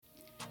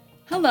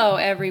Hello,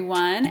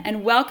 everyone,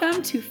 and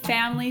welcome to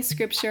Family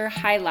Scripture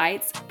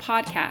Highlights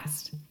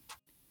podcast.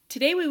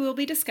 Today we will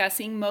be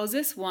discussing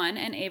Moses 1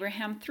 and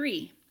Abraham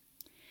 3.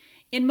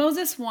 In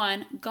Moses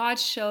 1, God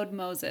showed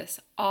Moses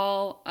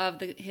all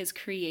of his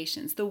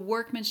creations, the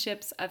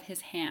workmanships of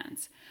his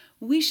hands.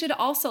 We should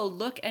also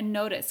look and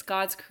notice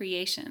God's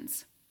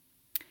creations.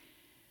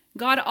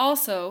 God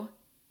also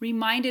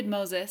reminded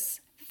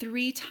Moses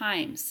 3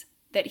 times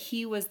that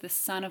he was the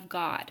Son of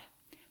God.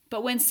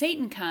 But when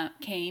Satan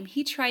came,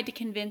 he tried to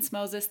convince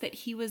Moses that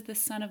he was the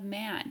Son of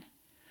Man.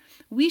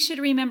 We should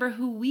remember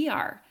who we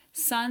are,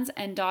 sons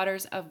and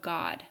daughters of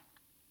God.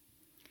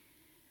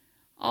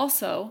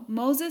 Also,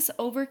 Moses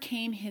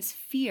overcame his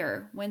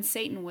fear when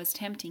Satan was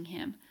tempting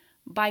him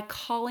by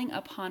calling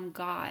upon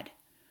God.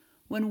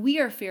 When we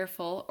are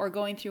fearful or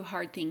going through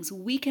hard things,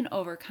 we can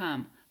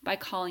overcome by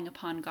calling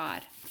upon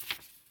God.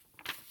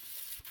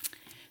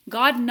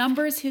 God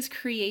numbers his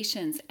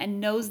creations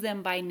and knows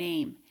them by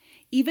name.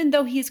 Even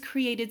though he has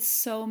created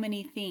so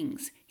many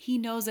things, he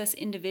knows us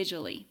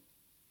individually.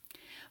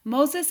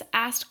 Moses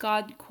asked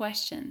God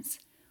questions.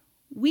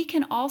 We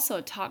can also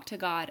talk to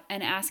God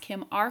and ask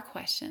him our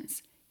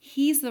questions.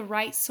 He's the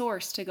right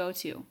source to go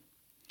to.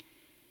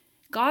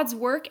 God's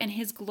work and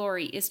his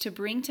glory is to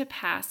bring to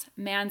pass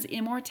man's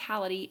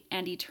immortality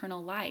and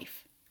eternal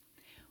life.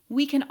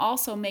 We can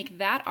also make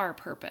that our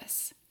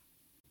purpose.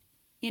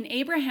 In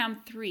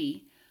Abraham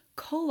 3,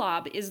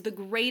 Kolob is the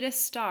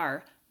greatest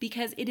star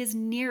because it is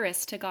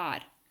nearest to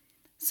God.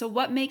 So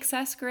what makes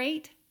us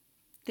great?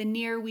 The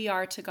nearer we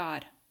are to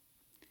God.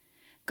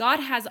 God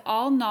has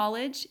all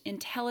knowledge,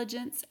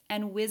 intelligence,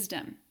 and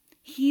wisdom.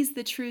 He's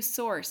the true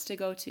source to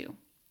go to.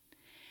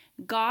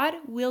 God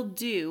will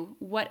do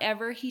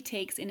whatever he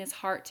takes in his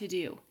heart to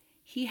do.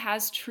 He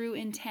has true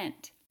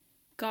intent.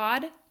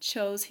 God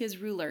chose his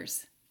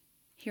rulers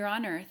here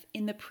on earth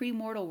in the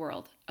pre-mortal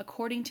world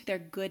according to their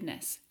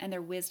goodness and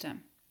their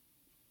wisdom.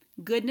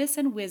 Goodness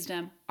and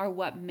wisdom are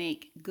what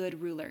make good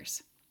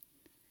rulers.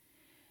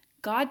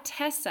 God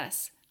tests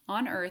us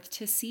on earth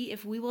to see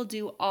if we will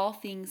do all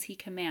things he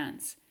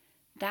commands.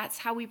 That's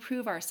how we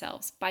prove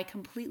ourselves, by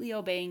completely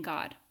obeying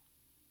God.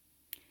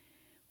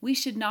 We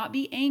should not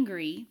be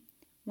angry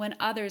when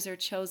others are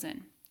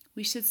chosen.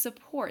 We should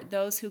support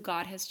those who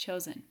God has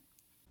chosen.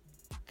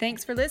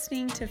 Thanks for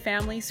listening to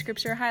Family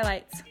Scripture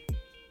Highlights.